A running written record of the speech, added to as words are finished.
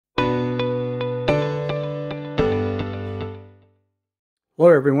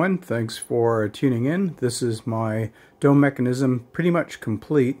Hello everyone, thanks for tuning in. This is my dome mechanism pretty much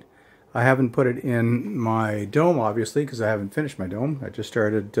complete. I haven't put it in my dome obviously because I haven't finished my dome. I just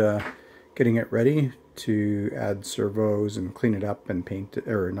started getting it ready to add servos and clean it up and paint it,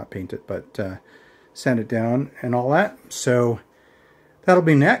 or not paint it, but sand it down and all that. So that'll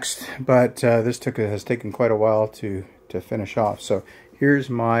be next, but this has taken quite a while to finish off. So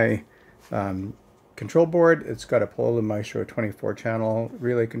here's my control board. It's got a Pololu Maestro 24 channel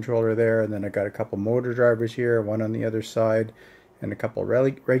relay controller there, and then I got a couple motor drivers here, one on the other side, and a couple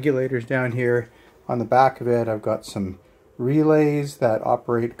regulators down here. On the back of it I've got some relays that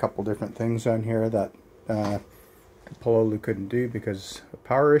operate a couple different things on here that the Pololu couldn't do because of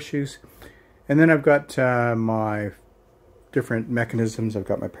power issues. And then I've got my different mechanisms. I've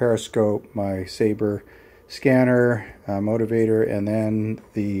got my periscope, my saber scanner, motivator, and then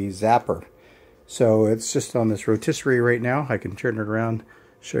the zapper. So it's just on this rotisserie right now. I can turn it around,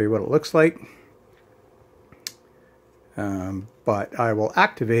 show you what it looks like. But I will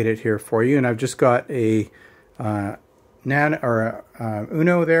activate it here for you. And I've just got a Uno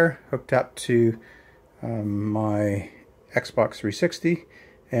there hooked up to my Xbox 360.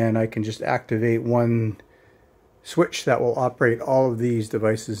 And I can just activate one switch that will operate all of these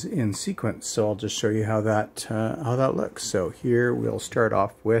devices in sequence. So I'll just show you how that looks. So here we'll start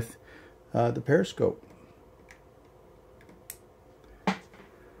off with the periscope.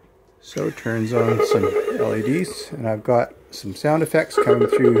 So it turns on some LEDs, and I've got some sound effects coming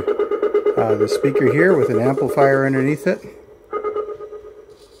through the speaker here with an amplifier underneath it.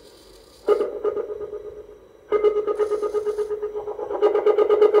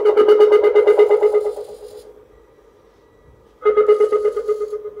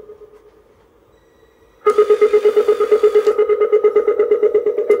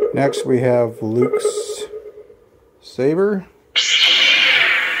 Next we have Luke's saber.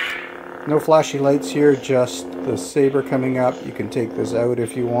 No flashy lights here, just the saber coming up. You can take this out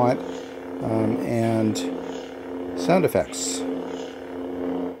if you want. And sound effects.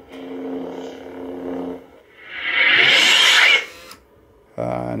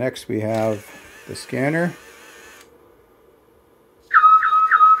 Next we have the scanner.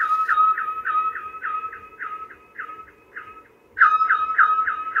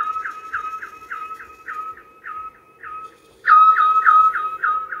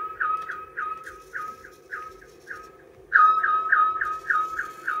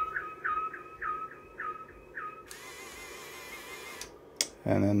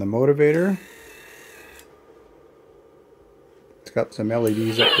 And then the motivator. It's got some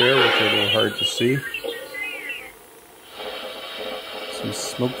LEDs up there, which are a little hard to see. Some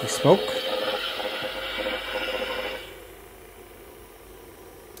smoky smoke.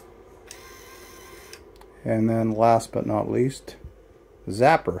 And then last but not least, the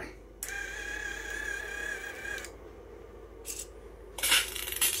zapper.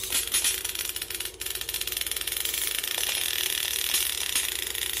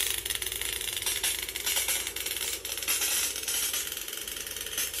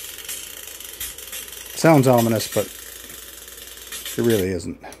 Sounds ominous, but it really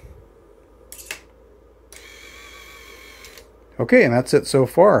isn't. Okay, and that's it so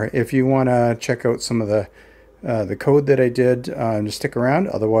far. If you want to check out some of the code that I did, just stick around.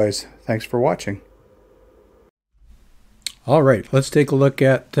 Otherwise, thanks for watching. All right, let's take a look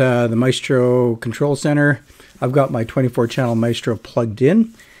at the Maestro control center. I've got my 24-channel Maestro plugged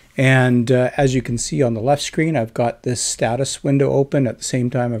in. And as you can see on the left screen, I've got this status window open. At the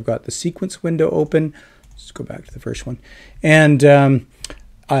same time, I've got the sequence window open. Let's go back to the first one. And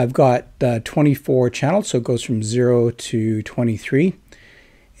I've got 24 channels, so it goes from 0 to 23.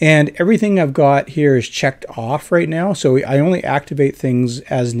 And everything I've got here is checked off right now. So I only activate things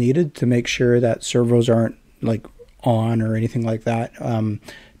as needed to make sure that servos aren't like on or anything like that,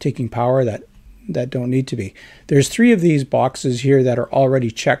 taking power that don't need to be. There's 3 of these boxes here that are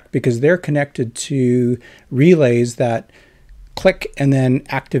already checked because they're connected to relays that click and then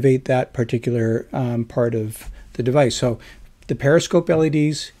activate that particular part of the device. So the periscope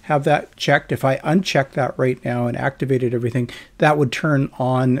LEDs have that checked. If I uncheck that right now and activated everything, that would turn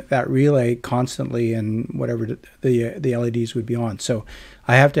on that relay constantly and whatever the LEDs would be on. So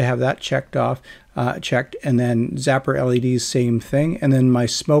I have to have that checked off, and then zapper LEDs, same thing. And then my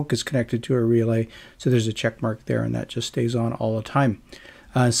smoke is connected to a relay, so there's a check mark there, and that just stays on all the time.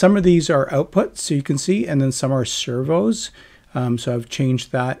 Some of these are outputs, so you can see, and then some are servos. So I've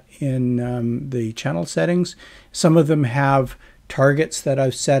changed that in the channel settings. Some of them have targets that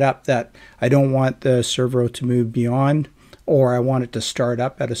I've set up that I don't want the servo to move beyond, or I want it to start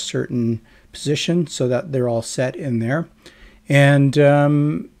up at a certain position so that they're all set in there. And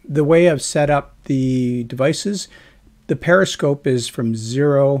the way I've set up the devices, the periscope is from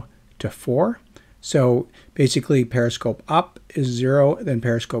 0 to 4. So basically periscope up is 0, then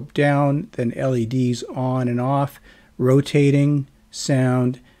periscope down, then LEDs on and off, rotating,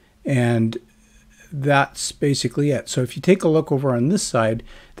 sound, and that's basically it. So if you take a look over on this side,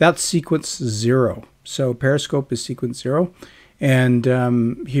 that's sequence 0. So periscope is sequence 0. And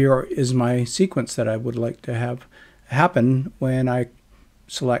here is my sequence that I would like to have happen when I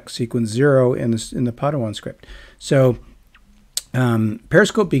select sequence 0 in the Padawan script. So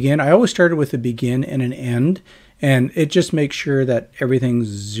periscope begin, I always started with a begin and an end, and it just makes sure that everything's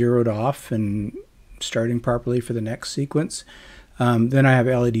zeroed off and starting properly for the next sequence. Then I have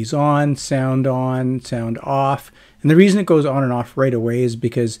LEDs on, sound off. And the reason it goes on and off right away is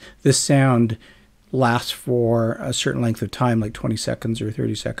because this sound lasts for a certain length of time, like 20 seconds or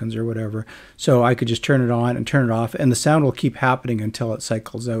 30 seconds or whatever. So I could just turn it on and turn it off, and the sound will keep happening until it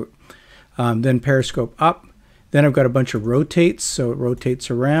cycles out. Then periscope up. Then I've got a bunch of rotates, so it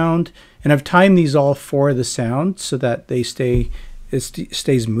rotates around. And I've timed these all for the sound so that it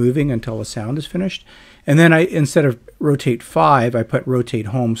stays moving until the sound is finished. And then instead of rotate 5, I put rotate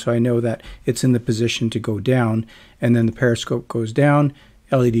home, so I know that it's in the position to go down. And then the periscope goes down,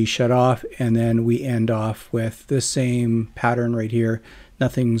 LED shut off, and then we end off with the same pattern right here.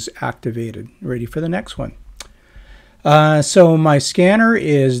 Nothing's activated. Ready for the next one. So my scanner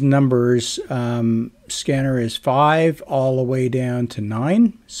is numbers. Scanner is 5 all the way down to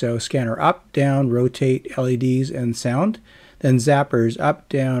 9. So scanner up, down, rotate, LEDs, and sound. Then zappers up,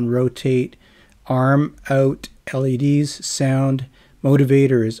 down, rotate, arm, out, LEDs, sound.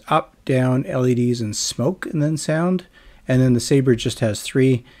 Motivator is up, down, LEDs, and smoke, and then sound. And then the saber just has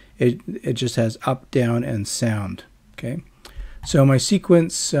 3. It just has up, down, and sound. Okay. So my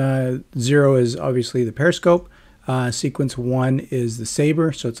sequence 0 is obviously the periscope. Sequence 1 is the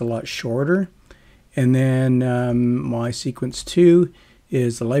saber, so it's a lot shorter. And then my sequence 2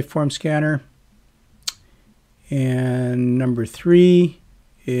 is the lifeform scanner. And number 3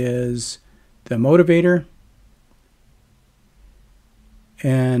 is the motivator.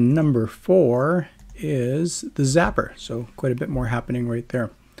 And number 4 is the zapper. So quite a bit more happening right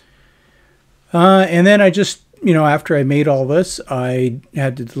there. And then I just, after I made all this, I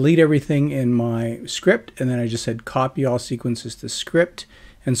had to delete everything in my script, and then I just said copy all sequences to script,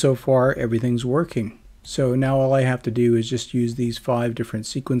 and so far everything's working. So now all I have to do is just use these 5 different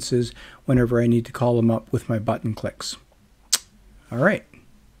sequences whenever I need to call them up with my button clicks. All right.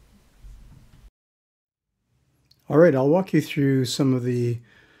 All right, I'll walk you through some of the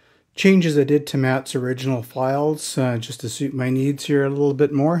changes I did to Matt's original files just to suit my needs here a little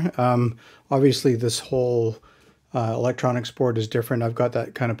bit more. Obviously this whole electronics board is different. I've got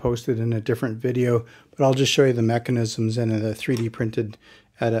that kind of posted in a different video, but I'll just show you the mechanisms and the 3D printed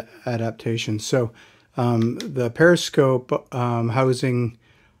adaptation. So the periscope housing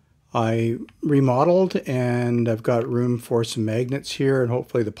I remodeled, and I've got room for some magnets here, and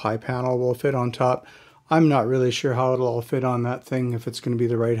hopefully the pie panel will fit on top. I'm not really sure how it'll all fit on that thing, if it's going to be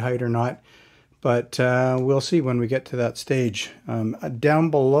the right height or not, but we'll see when we get to that stage. Down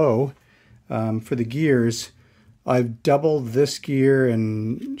below, for the gears, I've doubled this gear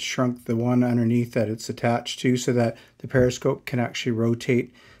and shrunk the one underneath that it's attached to so that the periscope can actually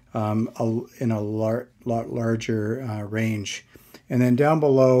rotate in a lot larger range. And then down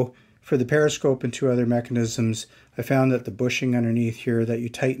below, for the periscope and 2 other mechanisms, I found that the bushing underneath here that you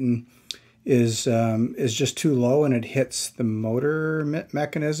tighten is just too low, and it hits the motor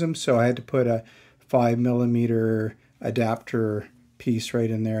mechanism. So I had to put a 5mm adapter piece right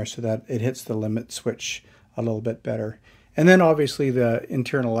in there so that it hits the limit switch a little bit better. And then obviously the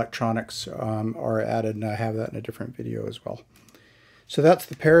internal electronics are added, and I have that in a different video as well. So that's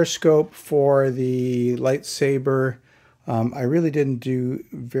the periscope for the lightsaber. I really didn't do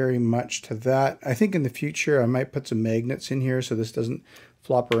very much to that. I think in the future I might put some magnets in here so this doesn't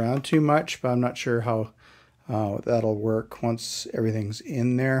flop around too much, but I'm not sure how that'll work once everything's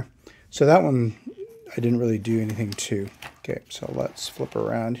in there. So that one I didn't really do anything to. Okay, so let's flip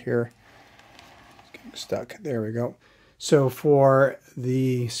around here. It's getting stuck. There we go. So for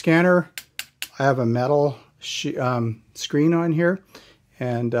the scanner, I have a metal screen on here,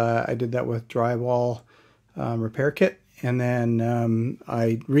 and I did that with drywall repair kit. And then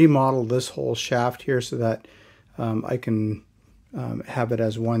I remodeled this whole shaft here so that I can have it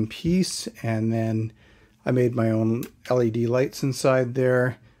as one piece. And then I made my own LED lights inside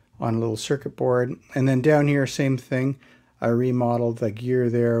there on a little circuit board. And then down here, same thing. I remodeled the gear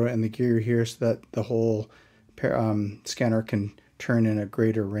there and the gear here so that the whole scanner can turn in a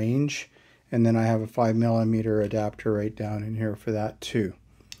greater range. And then I have a 5mm adapter right down in here for that too.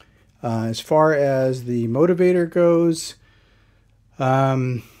 As far as the motivator goes,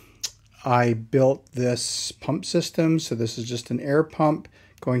 I built this pump system. So this is just an air pump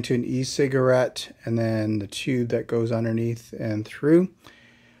going to an e-cigarette and then the tube that goes underneath and through.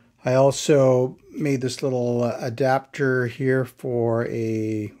 I also made this little adapter here for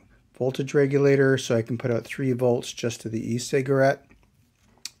a voltage regulator so I can put out 3 volts just to the e-cigarette.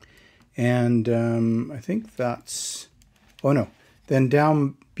 And I think that's, oh no, then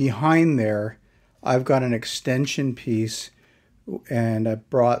down behind there I've got an extension piece, and I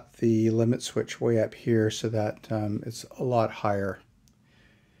brought the limit switch way up here so that it's a lot higher.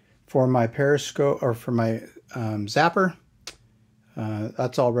 For my periscope, or for my zapper,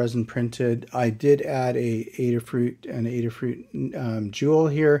 that's all resin printed. I did add an Adafruit jewel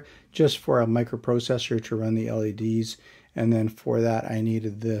here just for a microprocessor to run the LEDs. And then for that I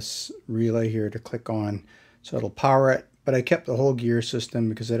needed this relay here to click on so it'll power it. But I kept the whole gear system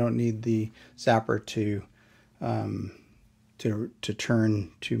because I don't need the zapper to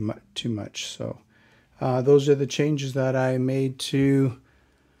turn too much. So those are the changes that I made to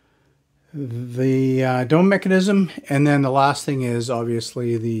the dome mechanism. And then the last thing is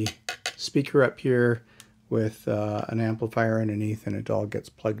obviously the speaker up here with an amplifier underneath, and it all gets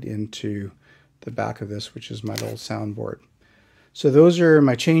plugged into the back of this, which is my little soundboard. So those are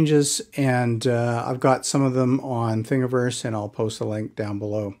my changes, and I've got some of them on Thingiverse, and I'll post a link down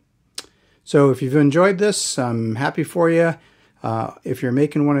below. So if you've enjoyed this, I'm happy for you. If you're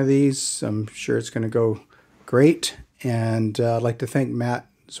making one of these, I'm sure it's going to go great. And I'd like to thank Matt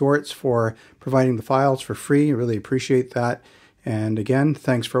Zwarts for providing the files for free. I really appreciate that. And again,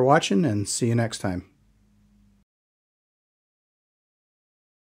 thanks for watching, and see you next time.